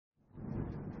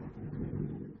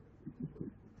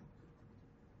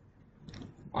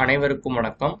அனைவருக்கும்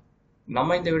வணக்கம்.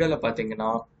 நம்ம இந்த வீடியோல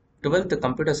பார்த்தீங்கன்னா 12th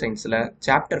கம்ப்யூட்டர் சயின்ஸ்ல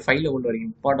சாப்டர் 5ல உள்ள ஒரு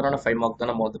இம்பார்ட்டன்டான 5 மார்க் தான்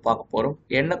நம்ம பார்க்க போறோம்.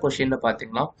 என்ன கொஸ்டின்னு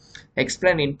பார்த்தீங்கன்னா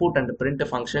explain input and print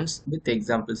functions with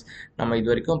examples. நம்ம இது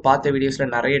வரைக்கும் பார்த்த வீடியோஸ்ல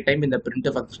நிறைய டைம் இந்த பிரிண்ட்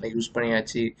ஃபங்க்ஷனை யூஸ்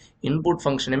பண்ணியாச்சு, இன்புட்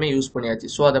ஃபங்க்ஷனுமே யூஸ் பண்ணியாச்சு.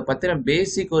 ஸோ அதை பத்தின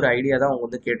பேசிக் ஒரு ஐடியா தான்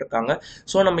அவங்க கேட்டிருக்காங்க.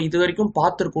 ஸோ நம்ம இது வரைக்கும்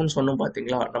பார்த்துருக்கோம்னு சொன்னோம்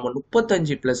பார்த்தீங்களா, நம்ம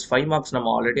 35 + 5 மார்க்ஸ்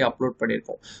நம்ம ஆல்ரெடி அப்லோட்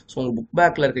பண்ணியிருக்கோம். ஸோ உங்கள் புக்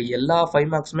பேக்கில் இருக்க எல்லா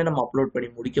 5 மார்க்ஸுமே நம்ம அப்லோட்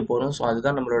பண்ணி முடிக்க போகிறோம். ஸோ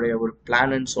அதுதான் நம்மளுடைய ஒரு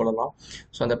பிளான்னு சொல்லலாம்.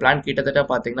 ஸோ அந்த பிளான் கிட்டத்தட்ட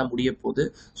பார்த்தீங்கன்னா முடிய போகுது.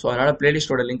 ஸோ அதனால்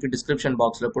பிளேலிஸ்டோட லிங்க் டிஸ்கிரிப்ஷன்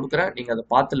பாக்ஸில் கொடுக்குறேன், நீங்கள் அதை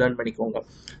பார்த்து லேர்ன் பண்ணிக்கோங்க.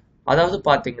 அதாவது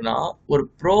பார்த்தீங்கன்னா ஒரு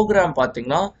ப்ரோக்ராம்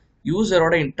பார்த்தீங்கன்னா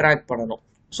யூசரோட இன்ட்ராக்ட் பண்ணணும்.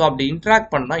 ஸோ அப்படி இன்ட்ராக்ட்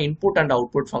பண்ணால் இன்புட் அண்ட்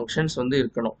அவுட்புட் ஃபங்க்ஷன்ஸ்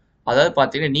இருக்கணும். அதாவது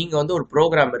பார்த்தீங்கன்னா நீங்கள் ஒரு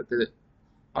ப்ரோக்ராம் இருக்குது,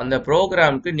 அந்த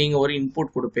ப்ரோக்ராமுக்கு நீங்கள் ஒரு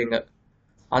இன்புட் கொடுப்பீங்க,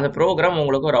 அந்த ப்ரோக்ராம்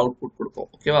உங்களுக்கு ஒரு அவுட்புட்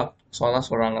கொடுக்கும். ஓகேவா? ஸோ அதான்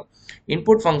சொல்கிறாங்க,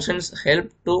 input functions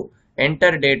help to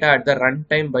enter data at the run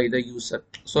time by the user.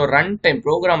 So run time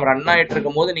program run ஆகிட்டு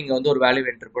இருக்கும் போது நீங்கள் ஒரு வேல்யூ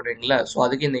என்டர் பண்ணுவீங்களா, ஸோ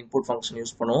அதுக்கு இந்த இன்புட் ஃபங்க்ஷன்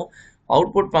யூஸ் பண்ணுவோம்.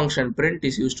 Output function print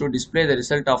is use to display the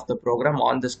result of the program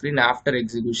on the screen after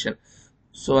execution.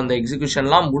 So அந்த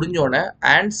எக்ஸிக்யூஷன்லாம் முடிஞ்சோடனே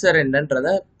ஆன்சர்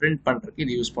என்னன்றதை பிரிண்ட் பண்ணுறதுக்கு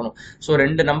இது யூஸ் பண்ணும். ஸோ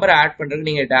ரெண்டு நம்பரை ஆட் பண்ணுறதுக்கு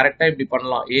நீங்கள் டேரெக்டாக இப்படி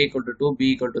பண்ணலாம், a = 2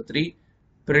 b = 3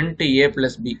 print a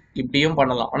 + b இப்படியும்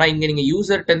பண்ணலாம். ஆனால் இங்கே நீங்கள்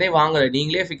யூசர்கிட்டே வாங்கலை,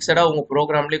 நீங்களே ஃபிக்ஸடாக உங்கள்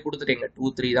ப்ரோக்ராம்லேயே கொடுத்துட்டீங்க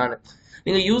 2 3 தான்.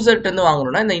 நீங்கள் யூசர்கிட்ட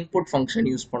வாங்கணும்னா இந்த இன்புட் ஃபங்க்ஷன்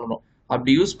யூஸ் பண்ணணும்.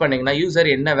 அப்படி யூஸ் பண்ணீங்கன்னா யூசர்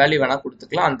என்ன வேல்யூ வேணால்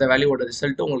கொடுத்துக்கலாம், அந்த வேல்யூவோட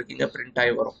ரிசல்ட் உங்களுக்கு இங்கே பிரிண்ட்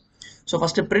ஆகி வரும். ஸோ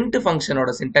ஃபஸ்ட்டு பிரிண்ட்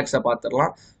ஃபங்க்ஷனோட சின்டாக்ஸை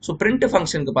பார்த்துடலாம். ஸோ பிரிண்ட்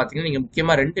ஃபங்க்ஷனுக்கு பார்த்தீங்கன்னா நீங்கள்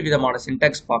முக்கியமாக 2 விதமான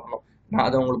சின்டாக்ஸ் பார்க்கணும். நான்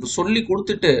அதை உங்களுக்கு சொல்லி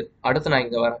கொடுத்துட்டு அடுத்து நான்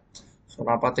இங்கே வரேன். ஸோ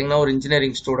நான் பார்த்தீங்கன்னா ஒரு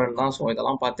இன்ஜினியரிங் ஸ்டூடெண்ட் தான். ஸோ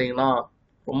இதெல்லாம் பார்த்தீங்கன்னா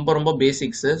ரொம்ப ரொம்ப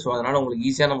பேசிக்ஸு. ஸோ அதனால் உங்களுக்கு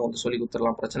ஈஸியாக நம்ம சொல்லி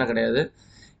கொடுத்துடலாம், பிரச்சனை கிடையாது.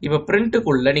 இப்போ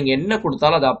பிரிண்ட்டுக்குள்ளே நீங்கள் என்ன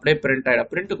கொடுத்தாலும் அது அப்படியே பிரிண்ட் ஆகிடும்.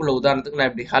 பிரிண்ட்டுக்குள்ளே உதாரணத்துக்கு நான்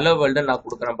இப்படி ஹலோ வேர்ல்டு நான்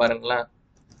கொடுக்குறேன் பாருங்களேன்,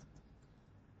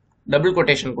 டபுள்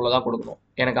கொட்டேஷனுக்குள்ளே தான் கொடுக்கணும்,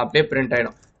 எனக்கு அப்படியே பிரிண்ட்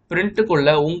ஆகிடும்.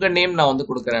 பிரிண்ட்டுக்குள்ளே உங்கள் நேம் நான்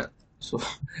கொடுக்குறேன். ஸோ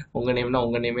உங்கள் நேம்னா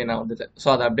உங்கள் நேமே நான் வந்துட்டேன். ஸோ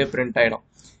அது அப்படியே பிரிண்ட் ஆகிடும்.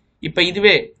 இப்போ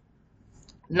இதுவே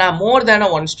நான் மோர் தேன்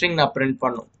ஒன் ஸ்ட்ரிங் நான் பிரிண்ட்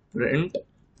பண்ணும், பிரிண்ட்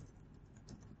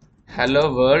ஹலோ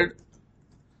வேர்ல்ட்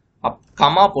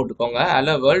கமா போட்டுக்கோங்க,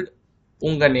 ஹலோ வேர்ல்ட்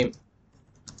உங்கள் நேம்.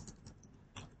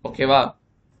 ஓகேவா?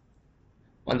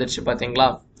 வந்துடுச்சு பார்த்தீங்களா?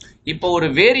 இப்போ ஒரு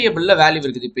வேரியபிள்ல வேல்யூ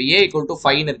இருக்குது, இப்போ a =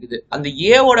 5 இருக்குது. அந்த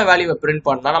ஏவோட வேல்யூவை பிரிண்ட்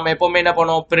பண்ணா நம்ம எப்பவுமே என்ன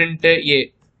பண்ணுவோம், பிரிண்ட் a.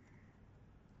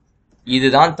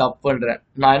 இதுதான் தப்புன்றேன்.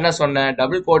 நான் என்ன சொன்னேன்,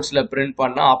 டபுள் கோட்ஸ்ல பிரிண்ட்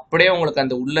பண்ணா அப்படியே உங்களுக்கு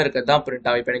அந்த உள்ள இருக்கிறது தான் பிரிண்ட்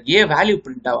ஆகும். இப்போ எனக்கு ஏ வேல்யூ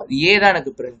பிரிண்ட் ஆகும், ஏ தான்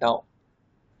எனக்கு பிரிண்ட் ஆகும்.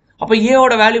 அப்போ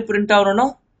ஏவோட வேல்யூ பிரிண்ட் ஆகணும்னா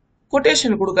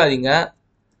கொட்டேஷன் கொடுக்காதீங்க,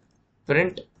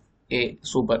 பிரிண்ட் a.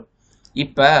 சூப்பர்.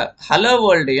 இப்போ ஹலோ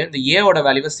வேர்ல்டையும் இந்த ஏவோட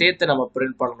வேல்யூவை சேர்த்து நம்ம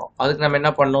பிரிண்ட் பண்ணணும். அதுக்கு நம்ம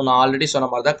என்ன பண்ணணும், நான் ஆல்ரெடி சொன்ன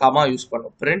மாதிரி தான் கமா யூஸ்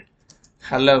பண்ணணும், பிரிண்ட்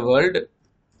ஹலோ வேர்ல்டு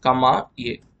கமா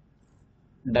ஏ.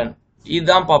 டன்.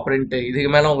 இதுதான்ப்பா பிரிண்ட். இதுக்கு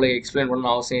மேலே உங்களுக்கு எக்ஸ்பிளைன்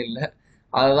பண்ணணும் அவசியம் இல்லை,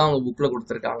 அதை தான் உங்கள் புக்கில்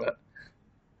கொடுத்துருக்காங்க.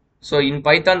 So in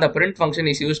Python the print function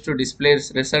is use to display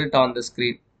result on the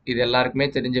screen. இது எல்லாருக்குமே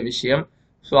தெரிஞ்ச விஷயம்.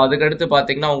 ஸோ அதுக்கடுத்து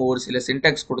பார்த்தீங்கன்னா அவங்க ஒரு சில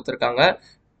சின்டாக்ஸ் கொடுத்துருக்காங்க.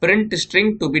 print string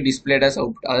to be displayed as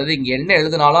output. அதாவது இங்கே என்ன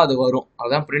எழுதினாலும் அது வரும்,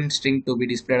 அதுதான் print string to be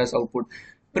displayed as output.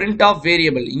 print of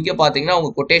variable இங்கே பார்த்தீங்கன்னா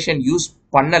அவங்க கொட்டேஷன் யூஸ்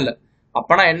பண்ணலை.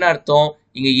 அப்போனா என்ன அர்த்தம்,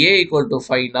 இங்கே a =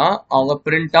 5னா அவங்க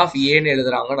print of aன்னு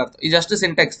எழுதுறாங்கன்னு அர்த்தம். இது ஜஸ்ட்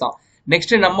சின்டெக்ஸ் தான்.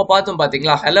 நெக்ஸ்ட் நம்ம பார்த்தோம்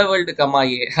பார்த்தீங்களா, hello world கமா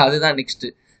a, அதுதான் next.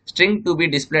 string to be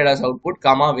displayed as output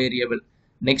comma variable.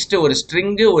 Next ஒரு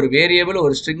ஸ்ட்ரிங்கு ஒரு வேரியபிள்,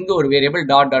 ஒரு ஸ்ட்ரிங்கு ஒரு வேரியபிள்,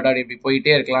 டாட் டாட் டாட் இப்படி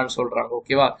போயிட்டே இருக்கலாம்னு சொல்றாங்க.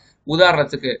 ஓகேவா?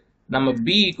 உதாரணத்துக்கு நம்ம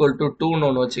b = 2ன்னு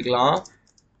ஒன்று வச்சுக்கலாம்.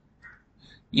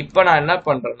 இப்போ நான் என்ன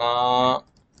பண்ணுறேன்னா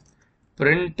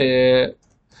பிரிண்ட்டு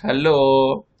ஹலோ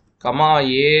கமா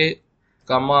ஏ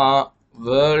கமா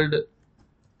வேர்ல்டு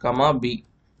கமா பி.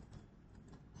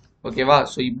 ஓகேவா?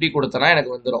 ஸோ இப்படி கொடுத்தனா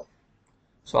எனக்கு வந்துடும்.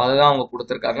 ஸோ அதுதான் அவங்க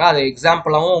கொடுத்துருக்காங்க, அது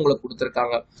எக்ஸாம்பிளாகவும் உங்களுக்கு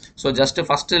கொடுத்துருக்காங்க. ஸோ ஜஸ்ட்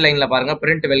ஃபர்ஸ்ட் லைனில் பாருங்கள்,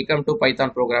 print welcome to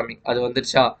Python programming, அது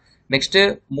வந்துருச்சா. நெக்ஸ்ட்டு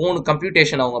 3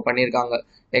 கம்ப்யூட்டேஷன் அவங்க பண்ணியிருக்காங்க.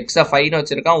 எக்ஸை 5ன்னு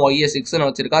வச்சிருக்கான், ஒய்யை 6ன்னு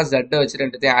வச்சிருக்கான், ஜெட்டை வச்சு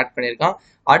ரெண்டுத்தையும் ஆட் பண்ணியிருக்கான்.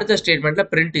 அடுத்த ஸ்டேட்மெண்ட்டில்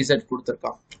பிரிண்ட் இசட்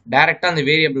கொடுத்துருக்கான், டேரெக்டாக அந்த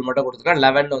வேரியபிள் மட்டும் கொடுத்துருக்கான்,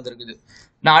 11 வந்துருக்குது.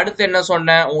 நான் அடுத்து என்ன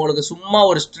சொன்னேன், உங்களுக்கு சும்மா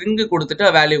ஒரு ஸ்ட்ரிங்கு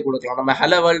கொடுத்துட்டு வேல்யூ கொடுக்கலாம். நம்ம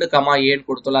ஹலோ வேர்ல்டு கமா ஏன்னு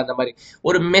கொடுத்தோம்ல, அந்த மாதிரி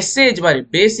ஒரு மெசேஜ் மாதிரி.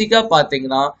 பேசிக்காக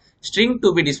பார்த்தீங்கன்னா ஸ்ட்ரிங்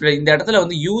டு பி டிஸ்பிளே, இந்த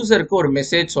இடத்துல யூசருக்கு ஒரு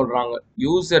மெசேஜ் சொல்கிறாங்க,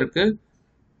 யூசருக்கு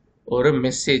ஒரு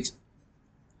மெசேஜ்.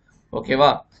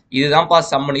 ஓகேவா? இதுதான்ப்பா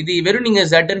சம்மன். இது வெறும் நீங்கள்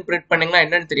ஜெட்னு பிரிண்ட் பண்ணீங்கன்னா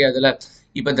என்னன்னு தெரியாதுல்ல.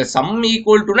 இப்போ இந்த சம்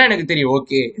ஈக்குவல் டுனா எனக்கு தெரியும்,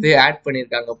 ஓகே இது ஆட்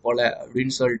பண்ணியிருக்காங்க போல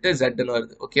அப்படின்னு சொல்லிட்டு ஜெட்னு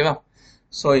வருது. ஓகேவா?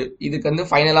 ஸோ இதுக்கு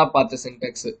ஃபைனலாக பார்த்த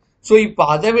சின்டெக்ஸ். ஸோ இப்போ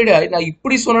அதை விட நான்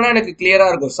இப்படி சொன்னா எனக்கு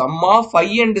கிளியராக இருக்கும், சம்மா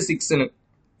 5 and 6ன்னு.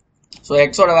 ஸோ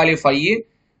எக்ஸோட வேல்யூ 5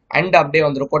 அண்ட் அப்படியே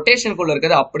வந்துடும், கொட்டேஷனுக்குள்ள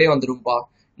இருக்கிறது அப்படியே வந்துடும்பா.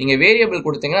 நீங்க வேரியபிள்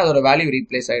கொடுத்தீங்கன்னா அதோட வேல்யூ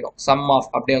ரீப்ளேஸ் ஆயிடும். சம் ஆஃப்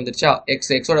அப்படியே வந்துருச்சா,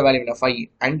 எக்ஸோட வேல்யூ என்ன 5,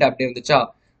 அண்ட் அப்படியே வந்துச்சா,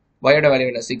 ஒயோட வேல்யூ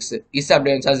என்ன 6, இஸ்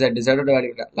அப்படியே வந்துச்சா, ஜெட்டோட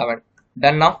வேல்யூ என்ன 11.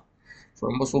 டன்னா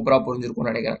ரொம்ப சூப்பரா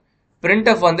புரிஞ்சிருக்கும்னு நினைக்கிறேன்.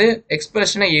 printf வந்து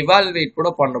எக்ஸ்பிரஷனை எவாலுவேட் கூட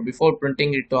பண்ணும் பிஃபோர்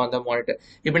பிரிண்டிங் இட் டு அந்த மானிட்டர்.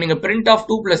 இப்போ நீங்க print of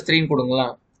 2 plus 3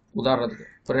 கொடுங்களேன். உதாரணத்துக்கு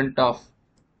print of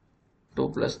 2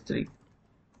 plus 3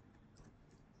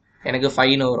 எனக்கு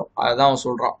 5 வரும். அதுதான் அவன்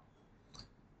சொல்றான்.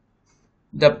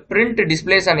 The print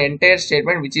displays an entire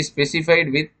statement which is specified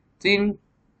within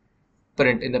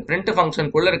print. இந்த print function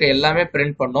குள்ள இருக்க எல்லாமே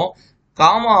print பண்ணும்.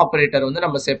 காமா ஆபரேட்டர் வந்து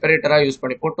நம்ம செப்பரேட்டரா யூஸ்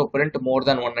பண்ணிப்போம் to print more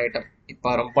than one item. இப்போ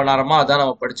ரொம்ப நேரமா அதான்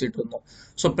நம்ம படிச்சுட்டு இருந்தோம்.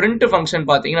 ஸோ print ஃபங்க்ஷன்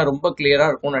பார்த்தீங்கன்னா ரொம்ப கிளியரா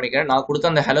இருக்கும்னு நினைக்கிறேன். நான்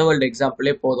கொடுத்த அந்த ஹலோ வேர்ல்ட்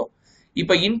எக்ஸாம்பிளே போதும்.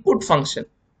 இப்போ இன்புட்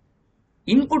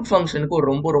ஃபங்க்ஷனுக்கு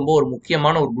ரொம்ப ரொம்ப ஒரு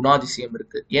முக்கியமான ஒரு குணாதிசயம்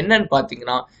இருக்கு. என்னன்னு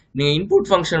பார்த்தீங்கன்னா, நீங்க இன்புட்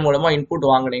ஃபங்க்ஷன் மூலமா இன்புட்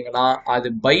வாங்கினீங்கன்னா அது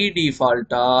பை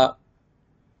டிஃபால்ட்டா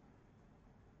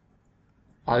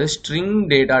அது ஸ்ட்ரிங்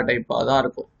டேட்டா டைப்பாக தான்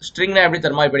இருக்கும். ஸ்ட்ரிங்னா எப்படி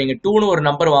தருமா, இப்போ நீங்கள் 2னு ஒரு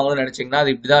நம்பர் வாங்கணும்னு நினச்சிங்கன்னா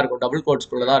அது இப்படி தான் இருக்கும், டபுள்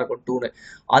கோட்ஸ்குள்ளே தான் இருக்கும் 2னு.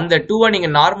 அந்த 2-ஐ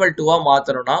நீங்கள் நார்மல் 2-ஆ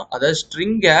மாற்றணும்னா, அதாவது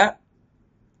ஸ்ட்ரிங்கை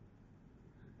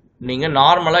நீங்கள்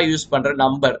நார்மலாக யூஸ் பண்ணுற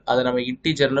நம்பர், அதை நம்ம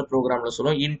இன்டீஜர்னு ப்ரோக்ராமில்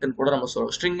சொல்லுவோம், இன்ட்னு கூட நம்ம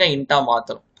சொல்லுவோம். ஸ்ட்ரிங்கை இன்ட்டாக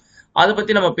மாற்றணும். அதை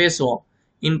பற்றி நம்ம பேசுவோம்.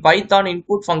 In Python,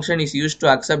 input function is used to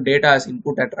accept data as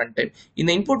input at runtime. இந்த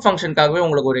இன்புட் ஃபங்க்ஷனுக்காகவே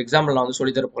உங்களுக்கு ஒரு எக்ஸாம்பிள் நான் வந்து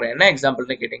சொல்லி தர போறேன். என்ன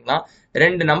எக்ஸாம்பிள்னு கேட்டீங்கன்னா,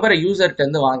 2 நம்பரை யூசர்கிட்ட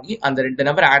இருந்து வாங்கி அந்த 2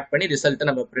 நம்பரை ஆட் பண்ணி ரிசல்ட்டை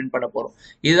நம்ம பிரிண்ட் பண்ண போறோம்.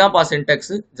 இதுதான்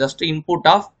syntax. Just input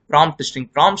of prompt string.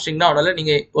 Prompt ஸ்ட்ரிங்னா அதனால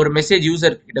நீங்க ஒரு மெசேஜ்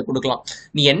யூசர் கிட்ட கொடுக்கலாம்.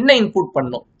 நீ என்ன இன்புட்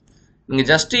பண்ணணும், நீங்க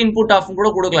ஜஸ்ட் இன்புட் ஆஃப் கூட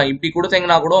கொடுக்கலாம். இப்படி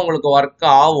கொடுத்தீங்கன்னா கூட உங்களுக்கு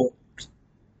ஒர்க் ஆகும்,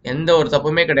 எந்த ஒரு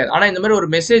தப்புமே கிடையாது. ஆனா இந்த மாதிரி ஒரு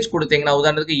மெசேஜ் கொடுத்தீங்கன்னா,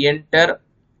 உதாரணத்துக்கு என்டர்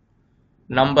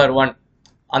நம்பர் 1,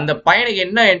 அந்த பையனுக்கு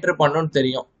என்ன என்டர் பண்ணணும்னு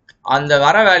தெரியும். அந்த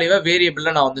வர வேல்யூவை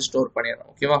வேரியபிள்ல நான் வந்து ஸ்டோர் பண்ணிடுறேன்.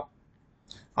 ஓகேவா,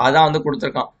 அதான் வந்து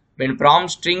கொடுத்துருக்கான். when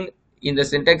prompt string in the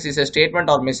syntax is a statement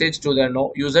or message to the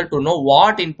user to know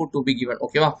what input to be given.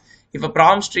 ஓகேவா, if a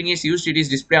prompt string is used, it is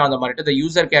displayed on the monitor. The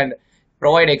user can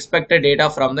provide expected data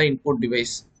from the input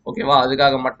device. ஓகேவா,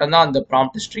 அதுக்காக மட்டும்தான் அந்த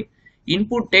prompt string.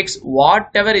 input text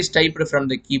whatever is typed from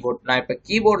the keyboard. நான் இப்போ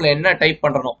கீபோர்ட்ல என்ன type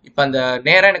பண்றோம், இப்போ அந்த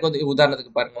நேரம் எனக்கு வந்து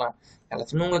உதாரணத்துக்கு பாருங்களேன்,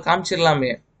 எல்லாத்தையும் உங்களுக்கு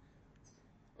காமிச்சிடலாமே.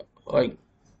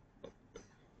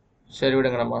 சரி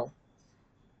விடுங்க, நம்ம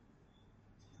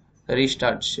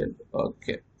restart shell.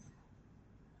 Okay,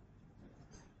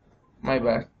 my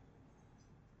bad.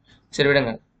 சரி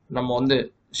விடுங்க, நம்ம வந்து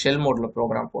ஷெல் மோட்ல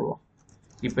ப்ரோக்ராம் போடலாம்.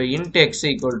 இப்போ int x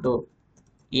equal to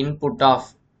input of,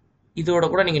 இதோட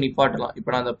கூட நீங்க நிப்பாட்டலாம். இப்போ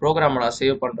நான் அந்த ப்ரோக்ராமை நான்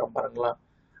சேவ் பண்றேன் பாருங்களேன்.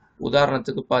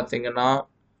 உதாரணத்துக்கு பார்த்தீங்கன்னா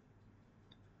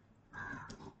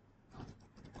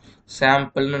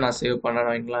சாம்பிள்னு நான் சேவ் பண்ணேன்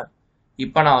வைங்களேன்.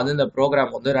 இப்போ நான் வந்து இந்த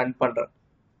ப்ரோக்ராம் வந்து ரன் பண்ணுறேன்.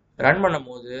 ரன் பண்ணும்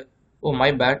போது மை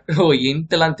பேட்,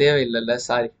 இன்ட்லாம் தேவையில்லைல்ல,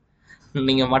 சாரி.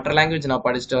 நீங்கள் மற்ற லாங்குவேஜ் நான்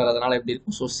படிச்சுட்டு வரதுனால எப்படி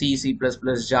இருக்கும். ஸோ C++,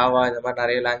 ஜாவா இந்த மாதிரி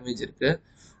நிறைய லாங்குவேஜ் இருக்குது.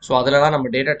 ஸோ அதில் தான் நம்ம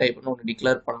டேட்டா டைப்னு ஒன்று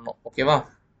டிக்ளேர் பண்ணணும். ஓகேவா,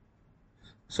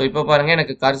 ஸோ இப்போ பாருங்கள்,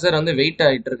 எனக்கு கர்சர் வந்து வெயிட்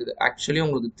ஆகிட்டு இருக்குது. ஆக்சுவலி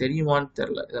உங்களுக்கு தெரியுமான்னு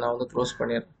தெரில, இதை நான் வந்து க்ளோஸ்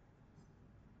பண்ணிடுறேன்.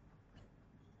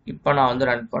 இப்போ நான் வந்து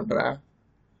ரன் பண்ணுறேன்.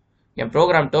 என்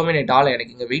ப்ரோக்ராம் டெர்மினேட் ஆகலை,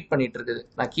 எனக்கு இங்கே வெயிட் பண்ணிட்டு இருக்குது.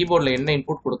 நான் கீபோர்டில் என்ன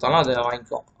இன்புட் கொடுத்தாலும் அதை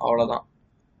வாங்கிக்கும், அவ்வளோதான்.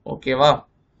 ஓகேவா,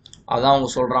 அதான் அவங்க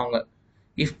சொல்கிறாங்க.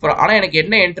 ஆனால் எனக்கு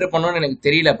என்ன என்ட்ரு பண்ணணும்னு எனக்கு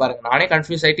தெரியல பாருங்க, நானே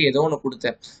கன்ஃபியூஸ் ஆகிட்டு ஏதோ ஒன்று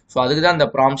கொடுத்தேன். ஸோ அதுக்கு தான் அந்த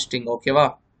ப்ராம்ப்ட் ஸ்ட்ரிங். ஓகேவா,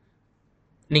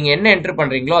 நீங்கள் என்ன என்ட்ரு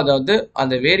பண்ணுறீங்களோ அதை வந்து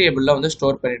அந்த வேரியபிளில் வந்து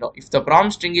ஸ்டோர் பண்ணிடும். If the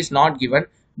prompt string is not given,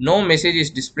 no message is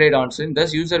displayed on screen,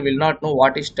 thus user will not know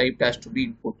what is typed as to be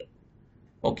input.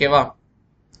 ஓகேவா,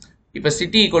 இப்போ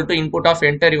city equal to input of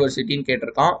enter your சிட்டின்னு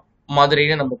கேட்டிருக்கான்.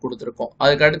 மதுரைன்னு நம்ம கொடுத்துருக்கோம்.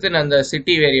 அதுக்கு அடுத்து அந்த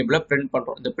city வேரியபிளை print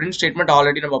பண்ணுறோம். இந்த பிரிண்ட் ஸ்டேட்மெண்ட்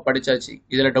ஆல்ரெடி நம்ம படிச்சாச்சு,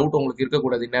 இதில் டவுட் உங்களுக்கு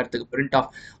இருக்கக்கூடாது. இந்நேரத்துக்கு print of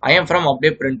I am from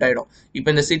அப்படியே பிரிண்ட் ஆகிடும்.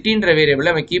 இப்போ இந்த சிட்டின்ற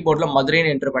வேரியபிளை அவன் கீபோர்டில்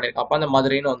மதுரைன்னு என்டர் பண்ணியிருக்கான், அப்போ அந்த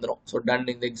மதுரைன்னு வந்துடும். ஸோ டன்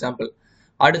இந்த எக்ஸாம்பிள்.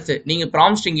 அடுத்து நீங்கள்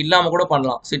ப்ராம்ப்ட் ஸ்ட்ரிங் இல்லாமல் கூட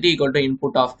பண்ணலாம். City equal to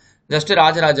input of just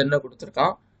Rajarajan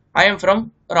கொடுத்துருக்கான், ஐ எம் ஃப்ரம்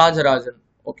ராஜராஜன்.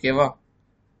 ஓகேவா,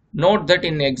 note that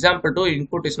in example 2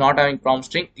 input is not having prompt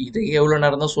string. இது எவ்வளோ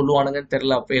நேரம் தான் சொல்லுவானுங்கன்னு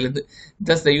தெரியல அப்போலேருந்து.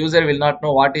 thus the user will not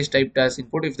know what is typed as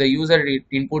input. if the user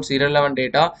inputs irrelevant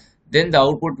data, then the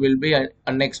output will be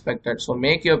unexpected. so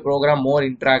make your program more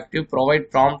interactive, provide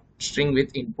prompt string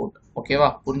with input. ஓகேவா,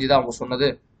 புரிஞ்சுதா அவங்க சொன்னது.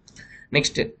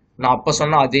 Next நான் அப்போ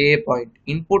சொன்ன அதே point,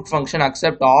 input function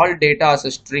accept all data as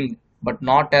a string but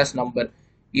not as number.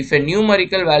 if a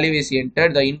numerical value is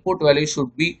entered, the input value should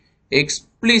be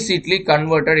explicitly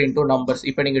converted into numbers.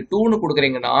 இப்போ நீங்க 2னு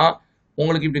கொடுக்குறீங்கன்னா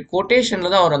உங்களுக்கு இப்படி கொட்டேஷன்ல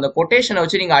தான் வரும். அந்த கொட்டேஷனை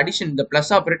வச்சு நீங்க அடிஷன் இந்த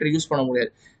பிளஸ் ஆபரேட்டர் யூஸ் பண்ண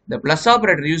முடியாது. இந்த பிளஸ்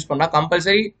ஆபரேட்டர் யூஸ் பண்ணா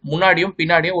கம்பல்சரி முன்னாடியும்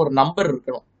பின்னாடியும் ஒரு நம்பர்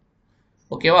இருக்கணும்.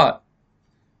 ஓகேவா,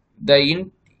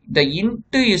 the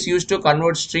int is used to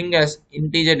convert string as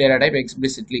integer data type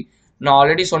explicitly. நான்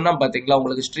ஆல்ரெடி சொன்னேன் பார்த்தீங்களா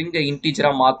உங்களுக்கு ஸ்ட்ரிங்கை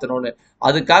இன்டீஜராக மாற்றணும்னு.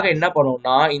 அதுக்காக என்ன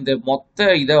பண்ணுவோம்னா இந்த மொத்த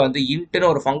இதை வந்து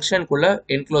இன்ட்டுன்னு ஒரு ஃபங்க்ஷனுக்குள்ளே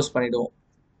என்க்ளோஸ் பண்ணிவிடுவோம்.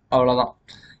 அவ்வளோதான்.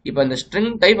 இப்போ இந்த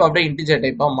ஸ்ட்ரிங் டைப் அப்படியே இன்டீஜர்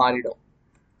டைப்பாக மாறிடும்.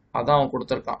 அதான் அவன்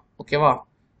கொடுத்துருக்கான். ஓகேவா?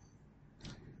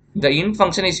 The int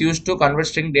function is used to convert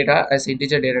string data as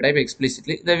integer data type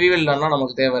explicitly. இந்த we will learn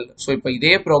நமக்கு தேவையில்லை. ஸோ இப்போ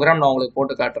இதே ப்ரோக்ராம் நான் உங்களுக்கு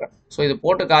போட்டு காட்டுறேன். ஸோ இது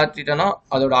போட்டு காட்டிட்டேன்னா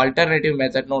அதோட அல்டர்னேட்டிவ்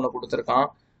மெத்தட்னு ஒன்று கொடுத்துருக்கான்.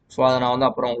 ஸோ அதை நான் வந்து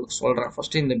அப்புறம் உங்களுக்கு சொல்கிறேன்.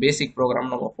 ஃபஸ்ட்டு இந்த பேசிக்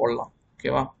ப்ரோக்ராம் நம்ம போடலாம்.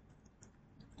 ஓகேவா?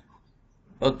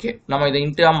 ஓகே, நம்ம இதை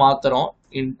இன்ட்டாக மாற்றுறோம்.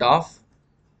 இன்ட் ஆஃப்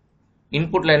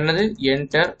இன்புட்டில் என்னது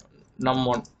என்டர்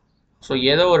num1. ஸோ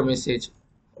ஏதோ ஒரு மெசேஜ்.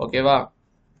 ஓகேவா?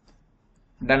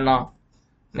 டன்னா.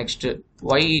 Next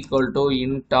y equal to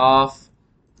int of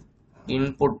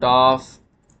input of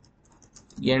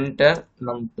enter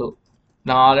num2.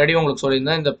 நான் ஆல்ரெடி உங்களுக்கு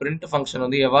சொல்லியிருந்தேன் இந்த print ஃபங்க்ஷன்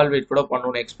வந்து எவால்வேட் கூட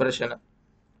பண்ணணும் எக்ஸ்பிரஷனை.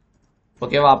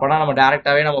 ஓகேவா? அப்போனா நம்ம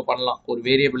டேரெக்டாகவே நம்ம பண்ணலாம். ஒரு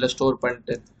வேரியபிளில் ஸ்டோர்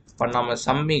பண்ணிட்டு பண்ணாமல்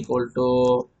some equal to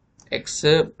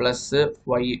x plus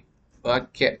Y.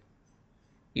 Okay,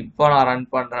 இப்போ நான் ரன்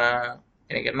பண்ணுறேன்.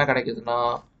 எனக்கு என்ன கிடைக்குதுன்னா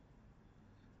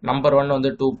நம்பர் 1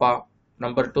 வந்து 2பா,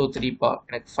 நம்பர் 2 3பா,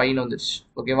 எனக்கு 5 வந்துடுச்சு.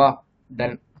 ஓகேவா?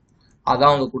 டன்.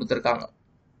 அதான் அவங்க கொடுத்துருக்காங்க.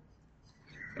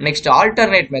 நெக்ஸ்ட்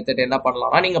ஆல்டர்னேட் மெத்தட் என்ன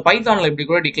பண்ணலாம்னா நீங்கள் பைத்தானில் இப்படி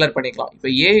கூட டிக்ளேர் பண்ணிக்கலாம். இப்போ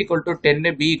a equal to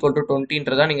 10 b equal to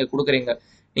 20ன்றதா நீங்கள் கொடுக்குறீங்க.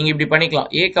 நீங்கள் இப்படி பண்ணிக்கலாம்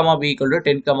a, b equal to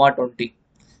 10, 20.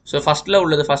 So ஃபர்ஸ்ட்டில்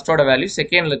உள்ளது ஃபர்ஸ்டோட வேல்யூ,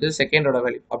 செகண்டில் இருக்குது செகண்டோட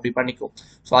வேல்யூ, அப்படி பண்ணிக்கும்.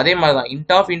 ஸோ அதே மாதிரி தான்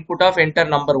int of input of enter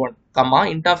number 1,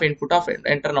 int of input of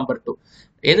enter number 2.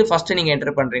 எது ஃபர்ஸ்ட் நீங்கள்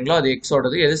என்டர் பண்ணுறீங்களோ அது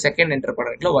எக்ஸோடது, எது செகண்ட் என்டர்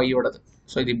பண்ணுறீங்களோ ஒய்யோடது.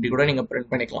 ஸோ இது இப்படி கூட நீங்கள் பிரிண்ட்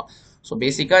பண்ணிக்கலாம். ஸோ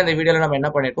பேசிக்காக இந்த வீடியோவில் நம்ம என்ன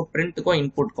பண்ணியிருக்கோம், பிரிண்ட்டுக்கும்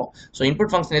இன்புட்க்கும். ஸோ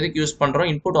இன்புட் ஃபங்க்ஷன் எதுக்கு யூஸ் பண்ணுறோம்,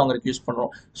 இன்புட் வாங்குறதுக்கு யூஸ்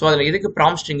பண்ணுறோம். ஸோ அதில் எதுக்கு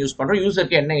ப்ராம்ப்ட் ஸ்ட்ரிங் யூஸ் பண்ணுறோம்,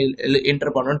 யூசருக்கு என்ன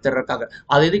என்டர் பண்ணணும்னு தெரியறதுக்காக.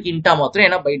 அது எதுக்கு இன்ட்டா மாத்திரம்,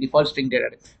 ஏன்னா by default string data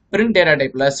type. Print data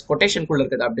type plus கொட்டேஷனுக்குள்ள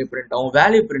இருக்கிறது அப்படியே பிரிண்ட் ஆகும்.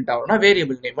 வேல்யூ பிரிண்ட் ஆகும்னா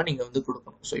வேரியபிள் நேமை நீங்கள் வந்து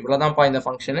கொடுக்கணும். ஸோ இவ்வளோதான்ப்பா இந்த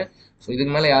ஃபங்க்ஷனு. ஸோ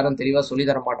இதுக்கு மேலே யாரும் தெளிவாக சொல்லி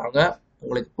தர மாட்டாங்க.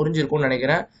 உங்களுக்கு புரிஞ்சிருக்கும்னு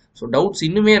நினைக்கிறேன். ஸோ டவுட்ஸ்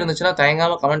இன்னுமே இருந்துச்சுன்னா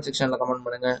தயங்காமல் கமெண்ட் செக்ஷனில் கமெண்ட்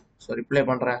பண்ணுங்கள். ஸோ ரிப்ளை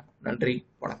பண்ணுறேன். நன்றி,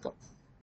 வணக்கம்.